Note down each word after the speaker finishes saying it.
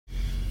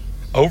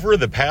Over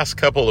the past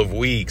couple of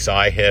weeks,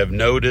 I have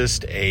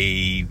noticed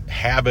a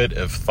habit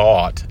of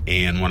thought.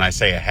 And when I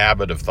say a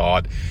habit of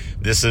thought,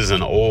 this is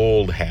an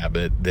old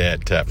habit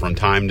that from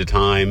time to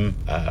time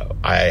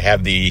I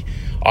have the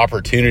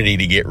opportunity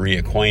to get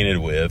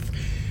reacquainted with.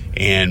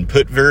 And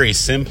put very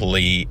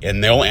simply,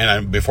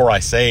 before I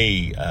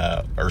say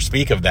or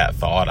speak of that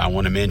thought, I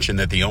want to mention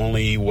that the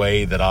only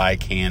way that I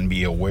can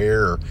be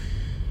aware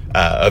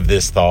of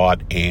this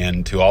thought,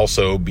 and to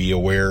also be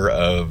aware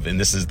of, and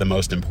this is the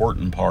most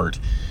important part,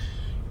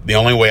 the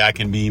only way I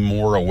can be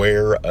more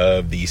aware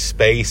of the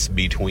space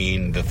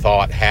between the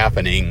thought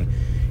happening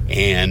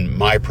and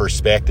my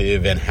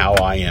perspective and how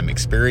I am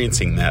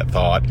experiencing that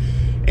thought,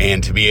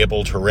 and to be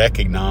able to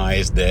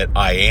recognize that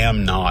I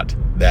am not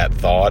that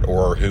thought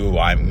or who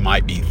I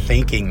might be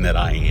thinking that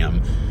I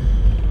am.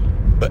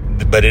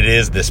 But it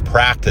is this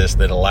practice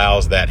that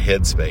allows that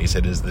headspace.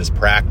 It is this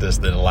practice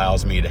that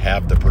allows me to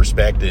have the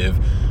perspective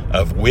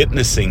of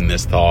witnessing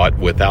this thought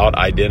without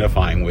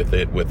identifying with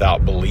it,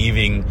 without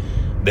believing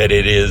that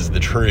it is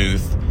the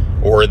truth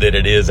or that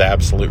it is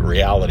absolute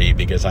reality,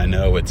 because I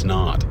know it's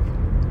not.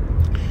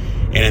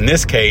 And in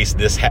this case,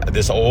 it's kind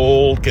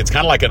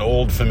of like an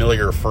old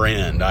familiar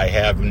friend. I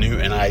have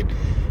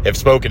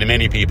spoken to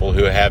many people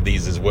who have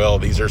these as well.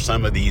 These are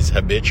some of these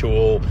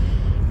habitual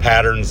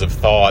patterns of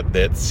thought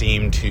that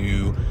seem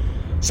to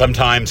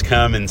sometimes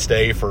come and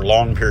stay for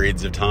long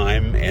periods of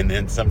time, and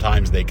then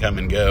sometimes they come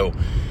and go.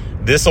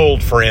 This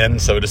old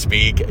friend, so to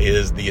speak,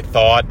 is the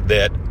thought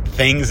that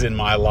things in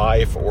my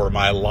life or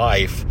my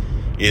life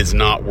is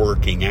not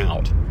working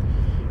out.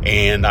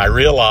 And I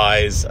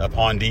realize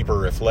upon deeper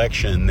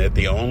reflection that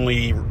the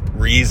only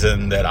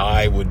reason that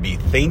I would be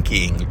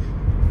thinking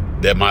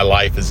that my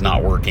life is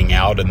not working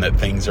out and that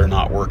things are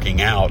not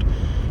working out,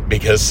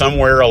 because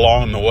somewhere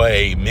along the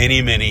way,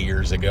 many, many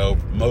years ago,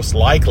 most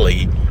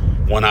likely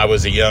when I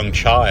was a young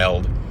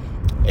child,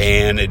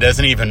 and it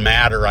doesn't even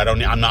matter,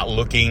 I'm not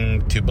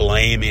looking to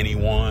blame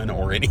anyone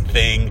or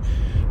anything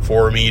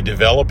for me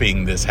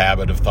developing this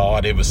habit of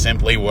thought. It was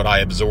simply what I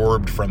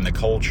absorbed from the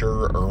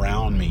culture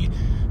around me,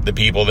 the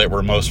people that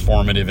were most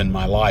formative in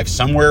my life.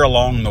 Somewhere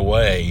along the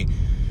way,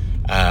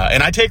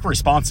 and I take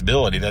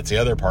responsibility, that's the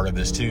other part of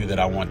this too that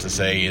I want to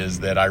say,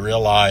 is that I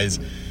realize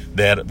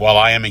that while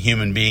I am a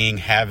human being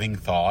having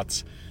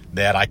thoughts,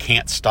 that I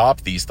can't stop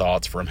these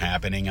thoughts from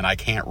happening, and I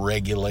can't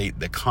regulate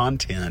the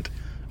content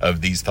of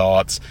these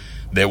thoughts.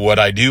 That what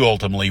I do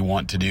ultimately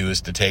want to do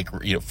is to take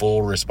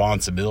full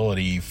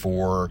responsibility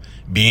for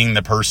being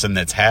the person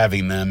that's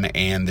having them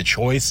and the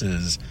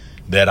choices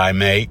that I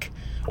make,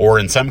 or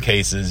in some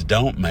cases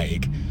don't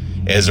make,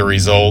 as a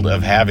result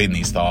of having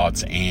these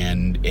thoughts,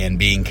 and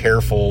being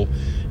careful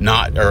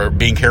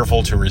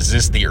to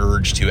resist the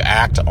urge to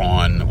act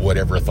on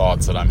whatever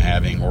thoughts that I'm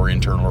having or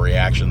internal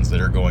reactions that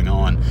are going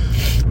on.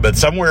 But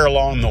somewhere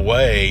along the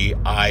way,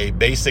 I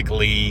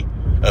basically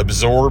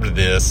absorbed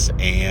this,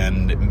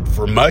 and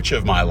for much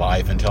of my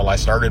life, until I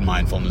started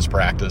mindfulness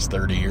practice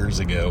 30 years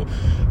ago,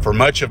 for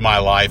much of my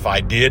life,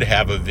 I did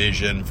have a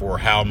vision for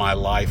how my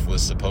life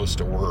was supposed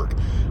to work.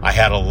 I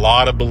had a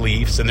lot of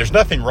beliefs, and there's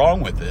nothing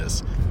wrong with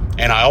this.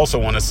 And I also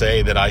want to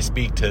say that I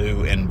speak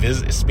to and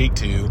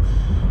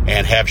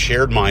have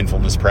shared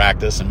mindfulness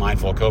practice and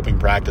mindful coping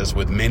practice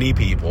with many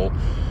people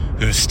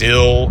who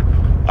still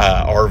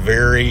are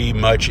very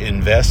much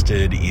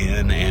invested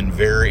in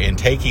and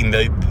taking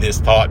this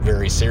thought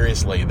very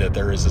seriously, that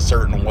there is a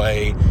certain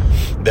way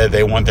that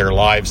they want their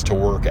lives to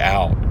work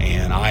out.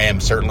 And I am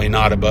certainly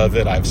not above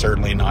it. I've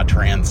certainly not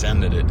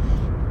transcended it.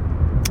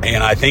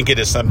 And I think it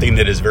is something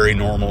that is very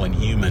normal and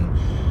human.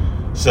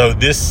 So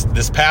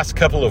this past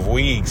couple of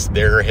weeks,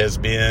 there has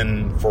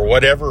been, for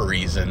whatever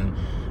reason,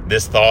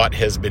 this thought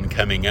has been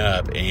coming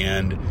up,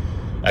 and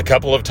a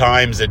couple of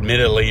times,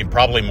 admittedly,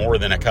 probably more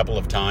than a couple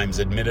of times,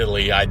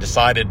 admittedly, I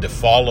decided to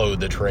follow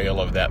the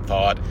trail of that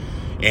thought.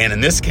 And in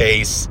this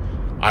case,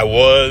 I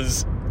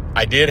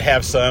did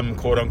have some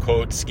quote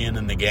unquote skin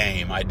in the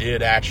game. I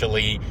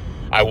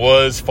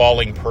was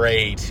falling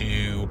prey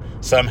to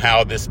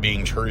somehow this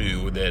being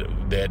true,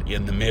 that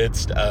in the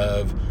midst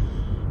of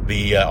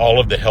all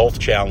of the health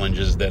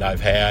challenges that I've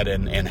had,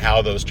 and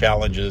how those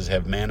challenges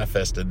have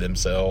manifested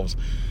themselves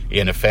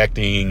in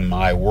affecting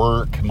my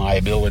work, my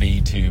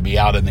ability to be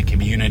out in the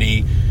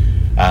community,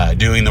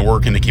 doing the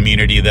work in the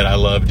community that I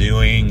love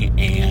doing,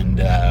 and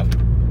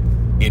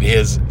it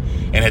has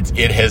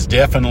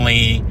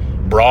definitely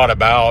brought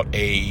about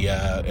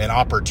an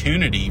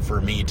opportunity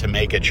for me to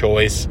make a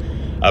choice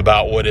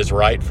about what is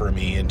right for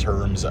me in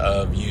terms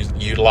of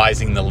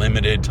utilizing the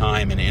limited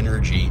time and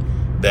energy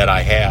that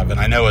I have. And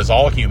I know, as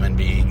all human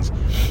beings,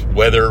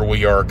 whether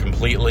we are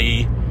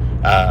completely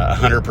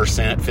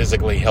 100%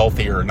 physically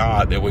healthy or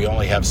not, that we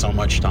only have so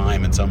much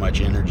time and so much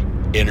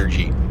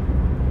energy.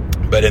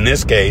 But in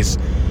this case,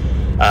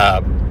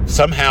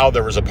 somehow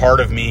there was a part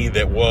of me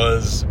that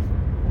was,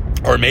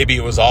 or maybe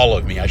it was all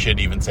of me, I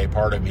shouldn't even say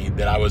part of me,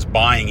 that I was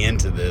buying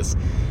into this,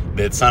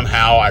 that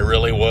somehow I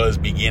really was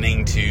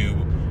beginning to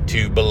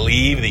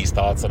believe these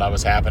thoughts that I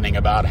was happening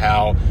about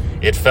how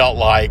it felt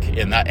like,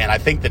 and I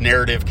think the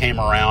narrative came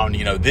around,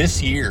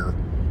 this year,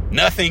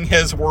 nothing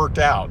has worked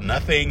out.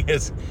 Nothing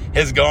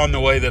has gone the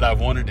way that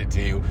I've wanted it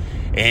to.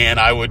 And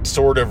I would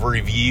sort of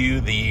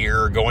review the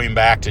year going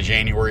back to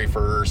January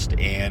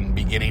 1st and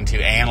beginning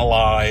to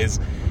analyze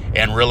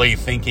and really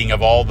thinking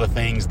of all the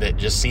things that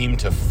just seem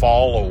to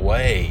fall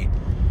away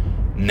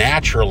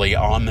naturally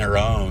on their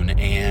own,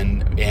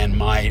 and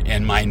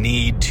my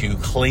need to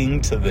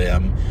cling to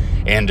them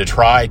and to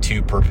try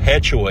to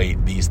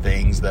perpetuate these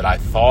things that I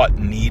thought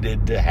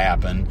needed to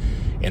happen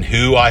and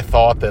who I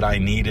thought that I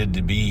needed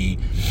to be,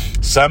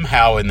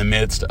 somehow in the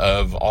midst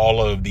of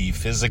all of the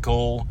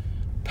physical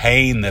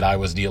pain that I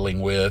was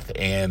dealing with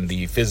and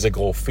the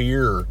physical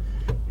fear,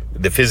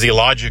 the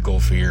physiological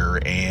fear,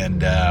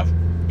 and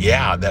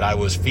that I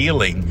was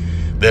feeling,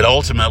 that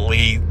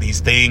ultimately these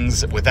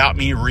things, without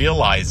me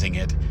realizing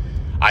it,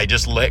 I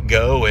just let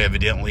go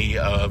evidently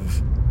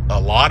of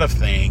a lot of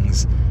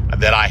things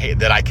that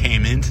I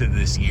came into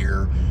this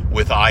year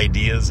with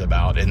ideas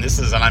about. And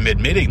I'm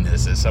admitting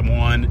this as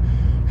someone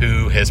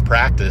who has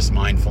practiced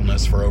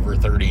mindfulness for over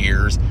 30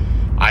 years.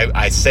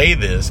 I say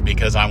this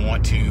because I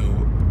want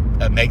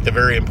to make the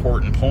very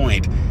important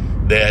point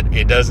that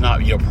it does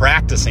not,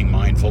 practicing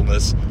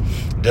mindfulness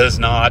does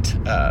not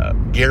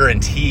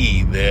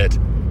guarantee that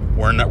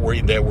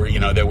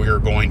we are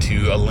going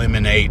to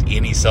eliminate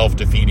any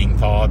self-defeating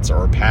thoughts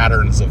or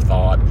patterns of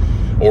thought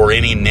or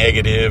any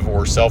negative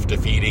or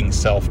self-defeating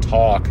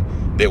self-talk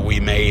that we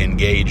may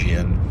engage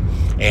in.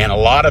 And a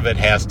lot of it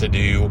has to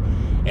do,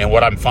 and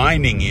what I'm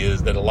finding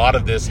is that a lot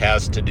of this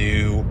has to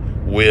do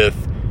with,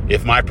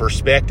 if my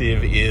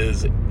perspective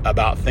is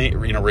about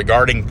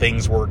regarding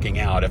things working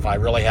out, if I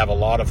really have a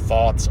lot of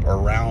thoughts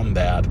around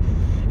that,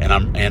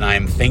 and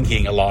I'm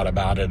thinking a lot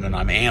about it, and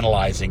I'm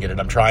analyzing it, and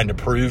I'm trying to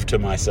prove to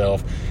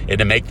myself and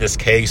to make this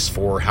case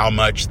for how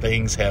much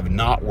things have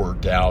not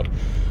worked out,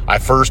 I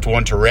first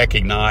want to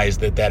recognize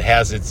that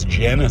has its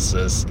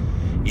genesis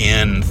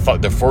in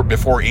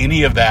before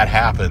any of that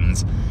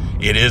happens.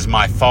 It is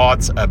my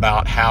thoughts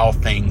about how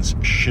things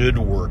should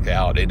work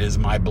out. It is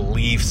my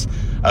beliefs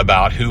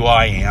about who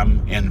I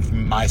am and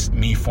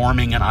me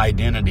forming an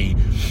identity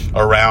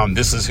around,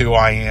 this is who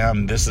I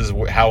am, this is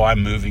how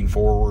I'm moving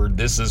forward,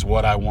 this is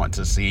what I want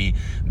to see,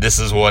 this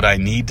is what I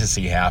need to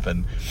see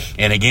happen.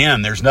 And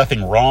again, there's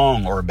nothing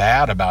wrong or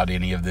bad about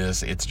any of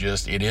this. It's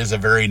just, it is a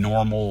very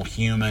normal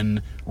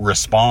human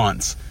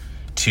response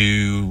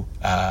to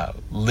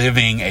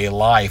living a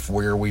life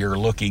where we are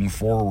looking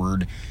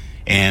forward,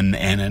 and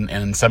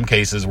in some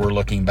cases we're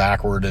looking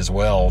backward as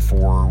well,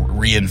 for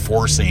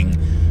reinforcing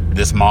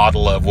this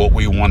model of what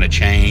we want to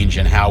change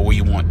and how we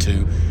want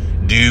to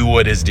do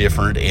what is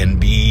different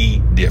and be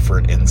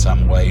different in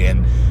some way,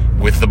 and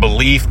with the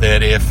belief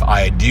that if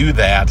I do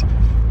that,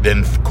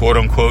 then quote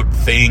unquote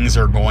things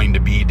are going to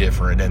be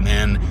different. And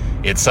then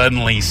it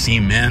suddenly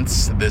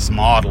cements this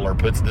model or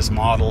puts this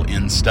model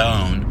in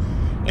stone.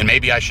 And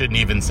maybe I shouldn't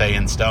even say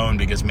in stone,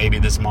 because maybe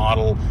this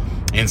model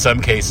in some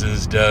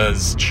cases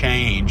does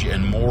change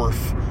and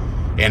morph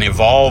and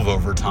evolve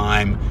over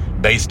time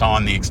based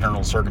on the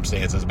external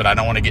circumstances. But I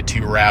don't want to get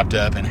too wrapped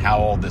up in how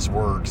all this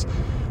works.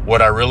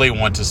 What I really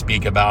want to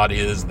speak about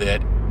is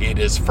that it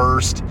is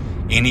first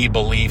any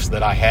beliefs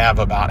that I have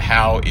about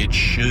how it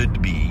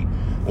should be,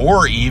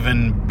 or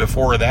even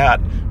before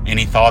that,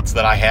 any thoughts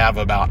that I have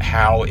about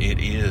how it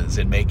is,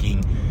 and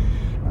making,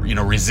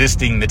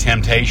 resisting the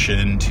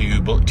temptation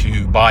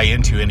to buy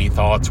into any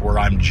thoughts where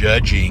I'm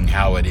judging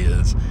how it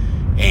is,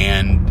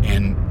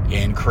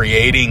 and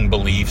creating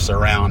beliefs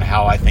around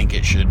how I think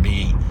it should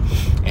be,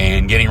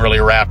 and getting really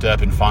wrapped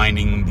up in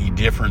finding the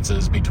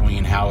differences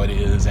between how it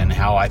is and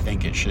how I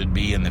think it should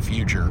be in the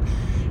future.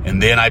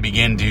 And then I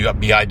begin to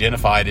be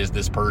identified as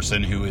this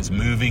person who is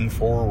moving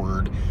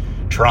forward,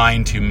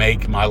 trying to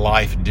make my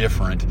life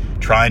different,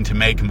 trying to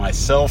make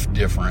myself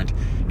different,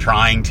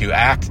 trying to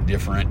act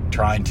different,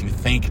 trying to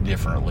think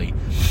differently.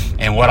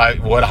 And what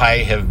I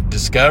have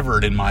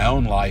discovered in my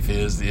own life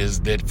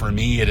is that for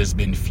me it has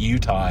been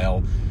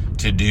futile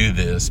to do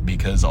this,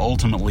 because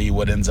ultimately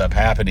what ends up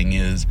happening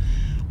is,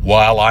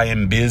 while I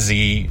am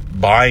busy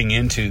buying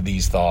into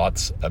these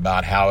thoughts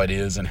about how it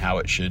is and how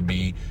it should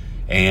be,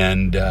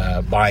 and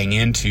buying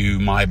into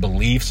my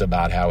beliefs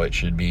about how it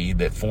should be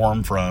that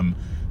form from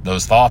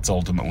those thoughts,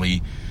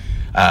 ultimately,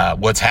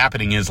 what's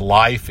happening is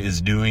life is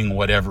doing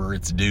whatever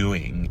it's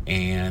doing.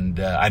 And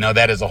I know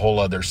that is a whole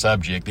other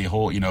subject, the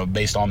whole,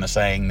 based on the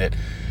saying that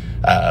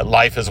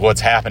life is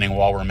what's happening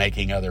while we're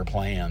making other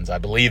plans. I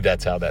believe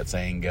that's how that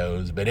saying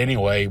goes. But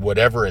anyway,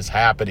 whatever is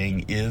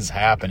happening is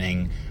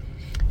happening.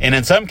 And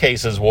in some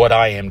cases, what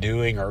I am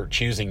doing or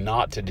choosing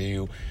not to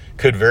do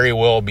could very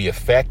well be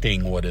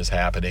affecting what is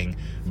happening.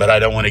 But I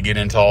don't want to get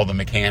into all the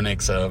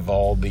mechanics of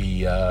all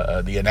the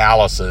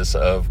analysis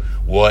of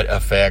what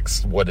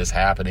affects what is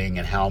happening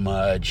and how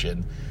much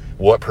and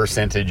what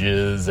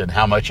percentages and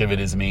how much of it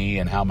is me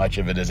and how much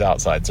of it is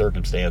outside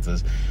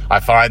circumstances. I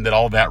find that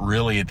all that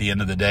really at the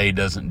end of the day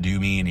doesn't do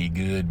me any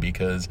good,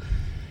 because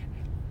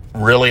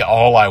really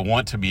all I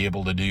want to be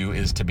able to do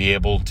is to be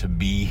able to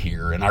be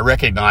here. And I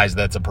recognize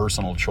that's a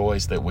personal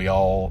choice that we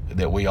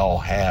all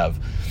have.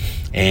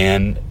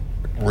 And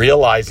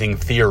realizing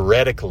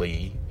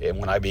theoretically, and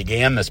when I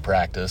began this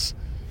practice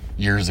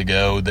years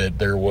ago,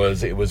 that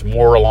it was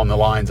more along the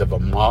lines of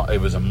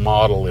it was a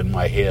model in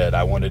my head.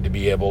 I wanted to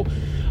be able,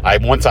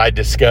 once I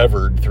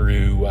discovered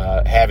through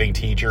having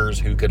teachers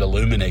who could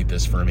illuminate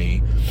this for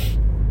me,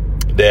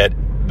 that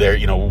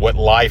what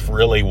life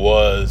really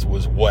was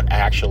what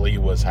actually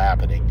was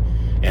happening,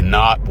 and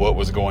not what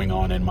was going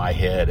on in my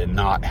head, and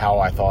not how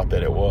I thought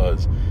that it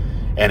was.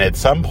 And at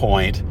some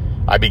point,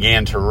 I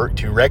began to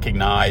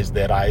recognize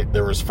that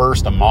there was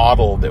first a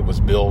model that was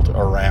built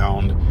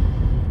around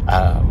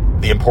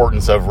the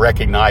importance of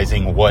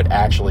recognizing what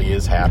actually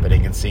is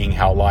happening and seeing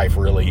how life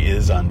really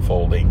is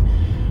unfolding.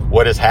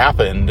 What has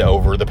happened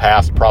over the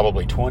past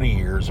probably 20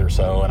 years or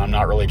so, and I'm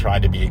not really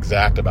trying to be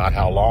exact about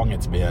how long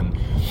it's been,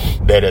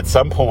 that at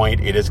some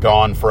point it has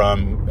gone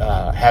from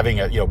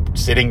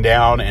sitting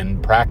down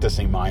and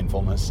practicing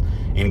mindfulness,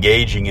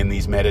 engaging in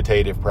these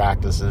meditative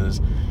practices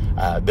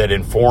that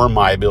inform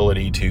my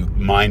ability to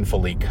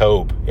mindfully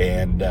cope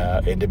and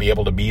to be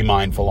able to be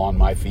mindful on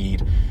my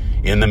feet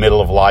in the middle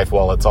of life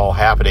while it's all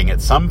happening.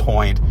 At some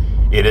point,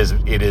 it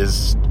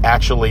is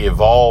actually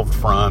evolved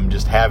from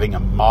just having a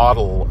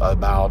model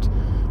about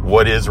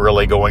what is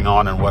really going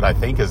on and what I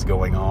think is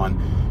going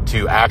on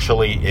to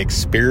actually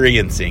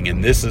experiencing.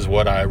 And this is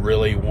what I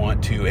really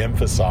want to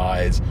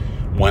emphasize: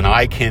 when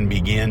I can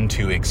begin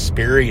to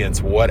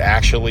experience what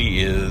actually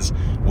is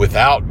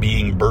without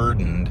being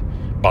burdened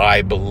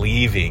by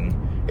believing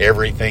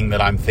everything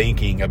that I'm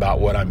thinking about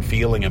what I'm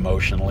feeling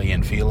emotionally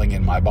and feeling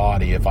in my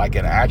body. If I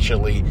can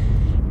actually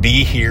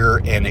be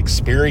here and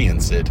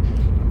experience it,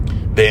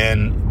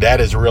 then that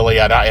is really,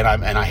 and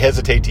I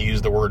hesitate to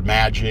use the word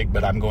magic,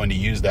 but I'm going to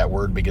use that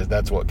word because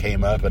that's what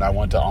came up, and I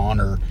want to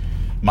honor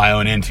my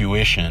own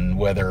intuition,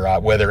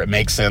 whether it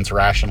makes sense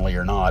rationally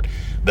or not,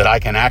 that I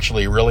can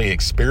actually really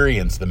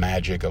experience the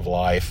magic of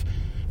life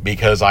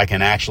because I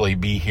can actually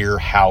be here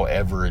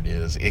however it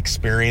is,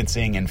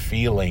 experiencing and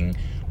feeling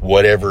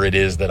whatever it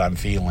is that I'm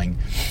feeling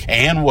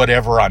and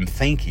whatever I'm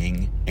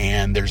thinking,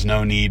 and there's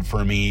no need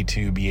for me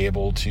to be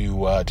able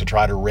to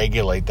try to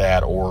regulate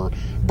that or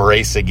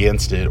brace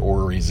against it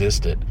or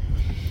resist it.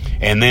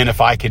 And then if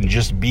I can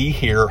just be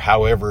here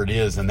however it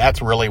is, and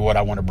that's really what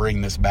I want to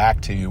bring this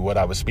back to, what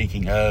I was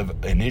speaking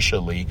of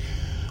initially,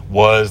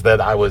 was that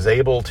I was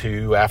able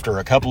to, after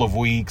a couple of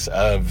weeks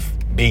of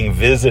being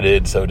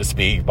visited, so to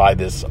speak, by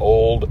this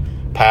old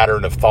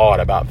pattern of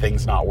thought about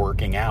things not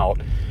working out,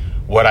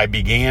 what I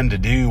began to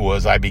do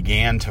was I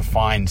began to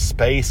find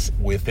space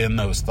within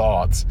those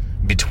thoughts,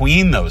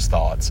 between those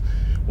thoughts,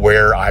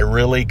 where I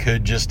really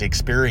could just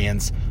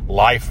experience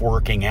life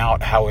working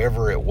out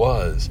however it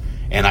was.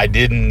 And I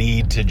didn't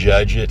need to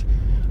judge it.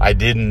 I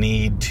didn't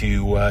need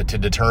to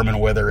determine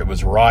whether it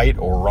was right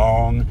or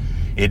wrong.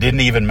 It didn't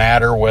even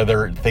matter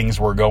whether things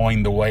were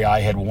going the way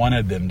I had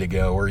wanted them to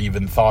go or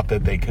even thought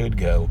that they could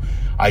go.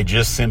 I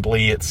just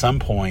simply, at some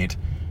point,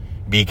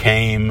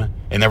 became,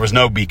 and there was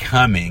no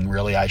becoming,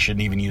 really, I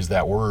shouldn't even use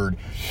that word,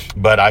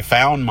 but I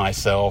found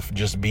myself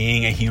just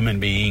being a human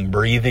being,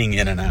 breathing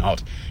in and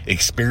out,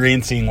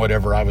 experiencing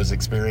whatever I was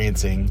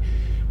experiencing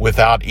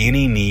without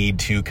any need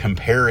to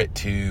compare it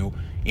to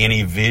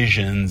any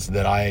visions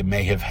that I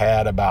may have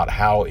had about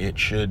how it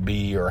should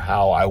be or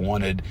how I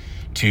wanted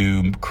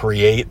to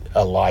create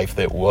a life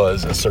that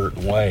was a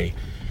certain way.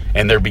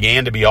 And there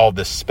began to be all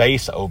this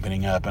space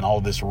opening up and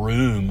all this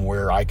room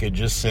where I could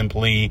just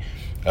simply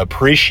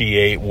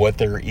appreciate what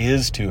there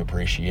is to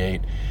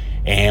appreciate,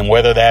 and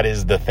whether that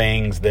is the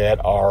things that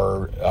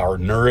are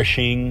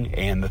nourishing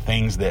and the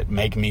things that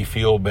make me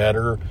feel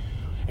better,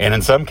 and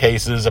in some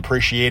cases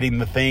appreciating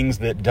the things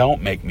that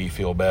don't make me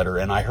feel better.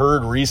 And I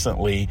heard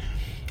recently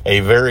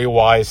a very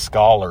wise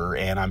scholar,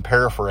 and I'm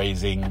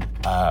paraphrasing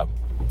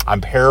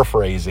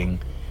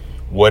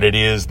what it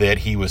is that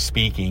he was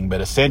speaking, but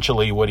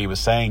essentially what he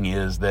was saying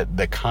is that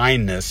the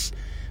kindness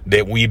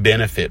that we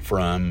benefit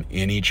from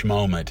in each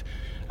moment,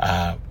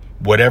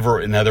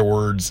 in other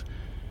words,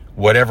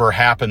 whatever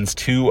happens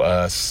to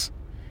us,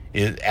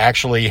 it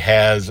actually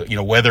has,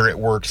 whether it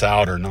works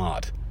out or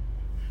not,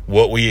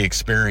 what we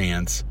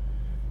experience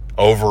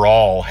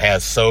overall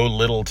has so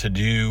little to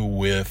do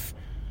with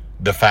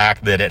the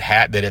fact that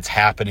it's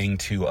happening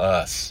to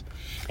us.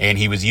 And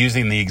he was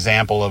using the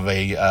example of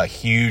a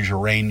huge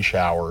rain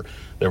shower.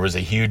 There was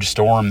a huge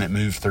storm that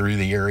moved through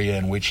the area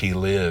in which he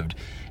lived,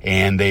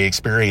 and they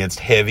experienced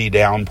heavy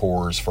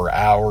downpours for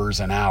hours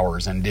and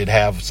hours and did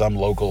have some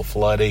local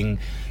flooding,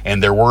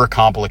 and there were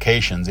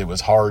complications. It was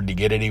hard to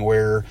get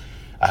anywhere.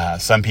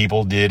 Some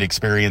people did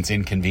experience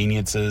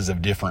inconveniences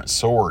of different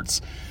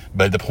sorts.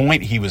 But the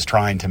point he was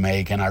trying to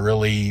make, and I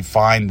really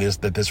find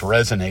that this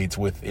resonates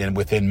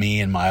within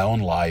me in my own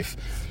life,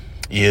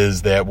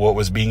 is that what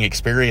was being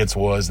experienced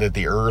was that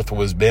the earth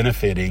was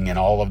benefiting, and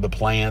all of the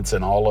plants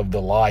and all of the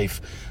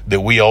life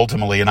that we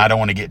ultimately, and I don't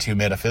want to get too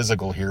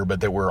metaphysical here, but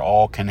that we're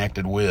all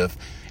connected with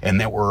and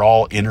that we're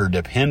all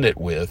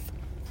interdependent with,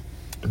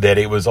 that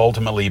it was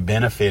ultimately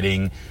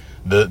benefiting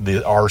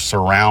our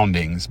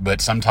surroundings.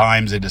 But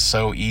sometimes it is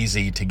so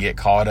easy to get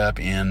caught up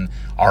in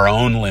our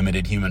own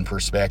limited human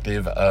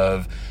perspective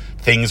of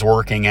things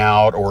working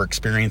out or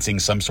experiencing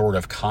some sort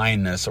of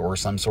kindness or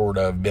some sort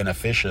of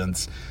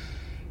beneficence,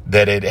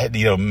 that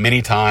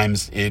many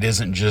times it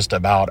isn't just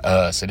about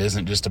us. It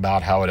isn't just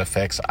about how it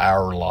affects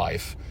our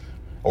life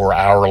or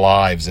our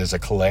lives as a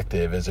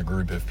collective, as a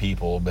group of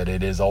people, but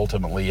it is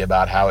ultimately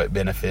about how it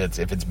benefits.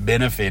 If it's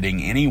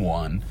benefiting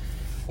anyone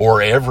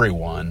or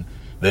everyone,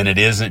 then it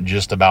isn't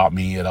just about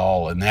me at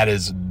all. And that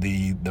is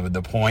the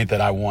point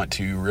that I want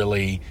to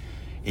really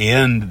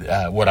end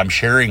what I'm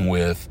sharing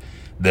with,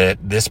 that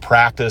this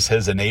practice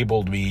has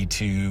enabled me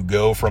to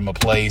go from a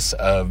place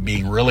of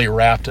being really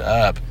wrapped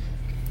up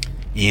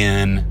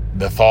in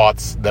the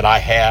thoughts that I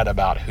had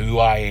about who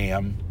I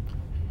am,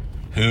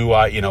 who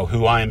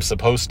I am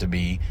supposed to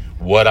be,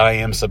 what I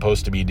am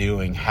supposed to be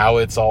doing, how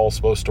it's all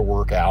supposed to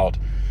work out,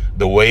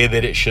 the way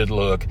that it should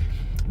look,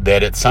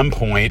 that at some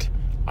point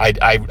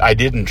I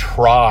didn't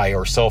try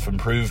or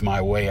self-improve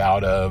my way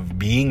out of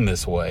being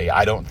this way.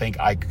 I don't think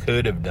I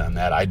could have done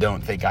that. I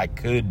don't think I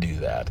could do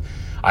that.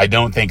 I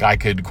don't think I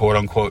could, quote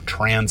unquote,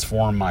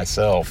 transform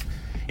myself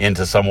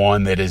into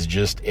someone that is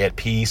just at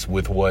peace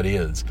with what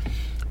is.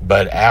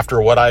 But after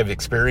what I've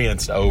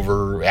experienced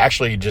over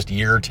actually just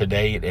year to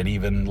date and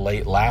even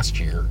late last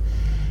year,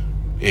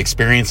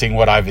 experiencing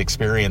what I've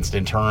experienced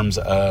in terms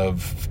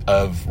of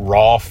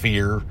raw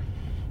fear,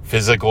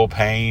 physical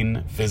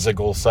pain,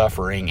 physical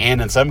suffering, and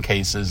in some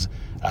cases,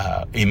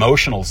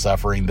 emotional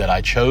suffering that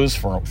I chose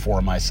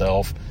for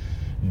myself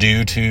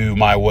due to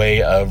my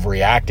way of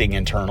reacting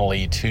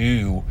internally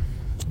to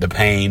the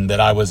pain that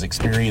I was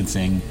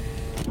experiencing.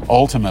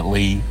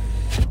 Ultimately,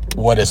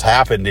 what has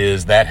happened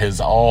is that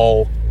has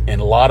all, in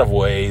a lot of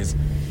ways,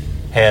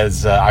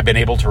 I've been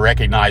able to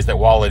recognize that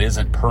while it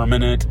isn't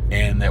permanent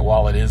and that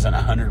while it isn't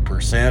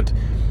 100%,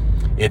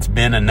 it's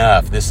been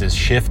enough. This has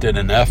shifted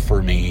enough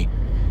for me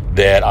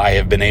that I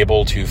have been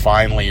able to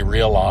finally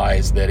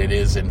realize that it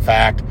is, in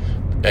fact,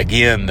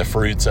 again, the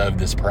fruits of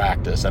this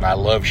practice. And I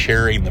love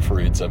sharing the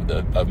fruits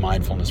of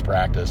mindfulness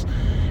practice,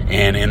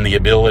 and in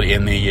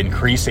the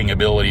increasing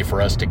ability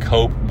for us to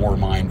cope more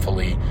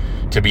mindfully,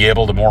 to be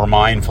able to more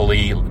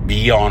mindfully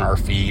be on our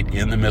feet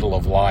in the middle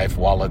of life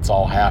while it's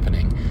all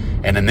happening.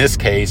 And in this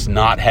case,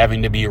 not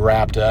having to be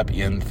wrapped up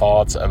in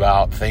thoughts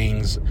about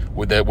things,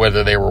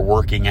 whether they were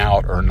working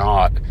out or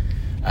not,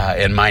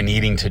 and my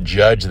needing to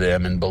judge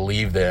them and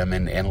believe them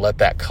and let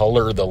that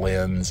color the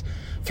lens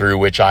through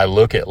which I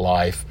look at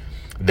life.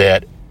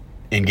 That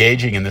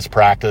engaging in this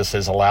practice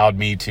has allowed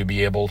me to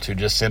be able to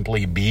just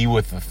simply be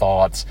with the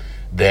thoughts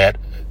that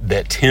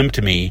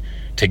tempt me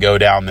to go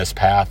down this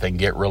path and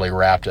get really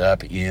wrapped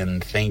up in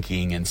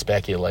thinking and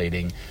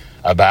speculating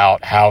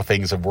about how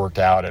things have worked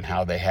out and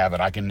how they haven't.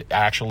 I can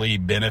actually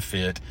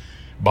benefit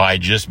by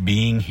just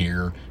being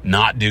here,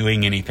 not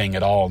doing anything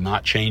at all,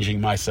 not changing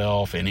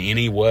myself in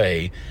any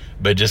way,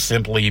 but just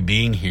simply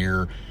being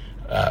here,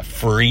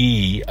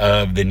 free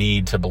of the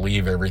need to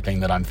believe everything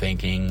that I'm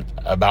thinking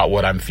about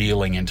what I'm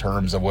feeling in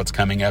terms of what's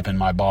coming up in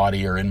my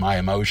body or in my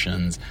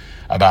emotions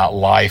about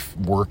life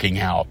working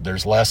out.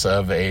 There's less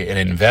of an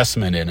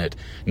investment in it,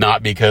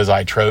 not because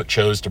I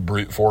chose to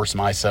brute force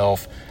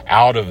myself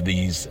out of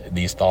these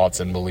thoughts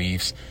and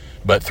beliefs,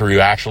 but through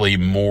actually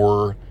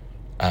more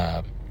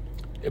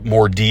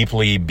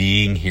deeply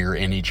being here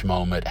in each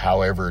moment,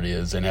 however it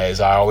is. And as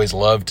I always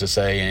love to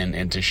say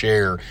and to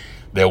share,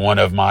 that one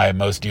of my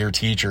most dear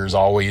teachers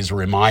always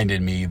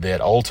reminded me that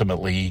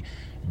ultimately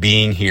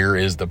being here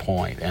is the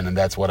point. And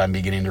that's what I'm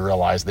beginning to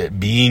realize, that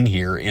being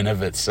here in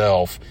of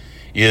itself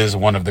is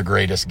one of the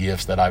greatest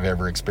gifts that I've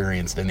ever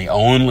experienced. And the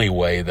only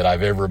way that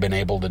I've ever been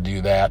able to do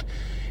that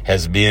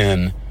has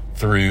been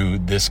through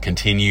this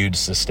continued,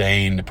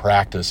 sustained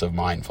practice of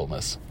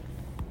mindfulness.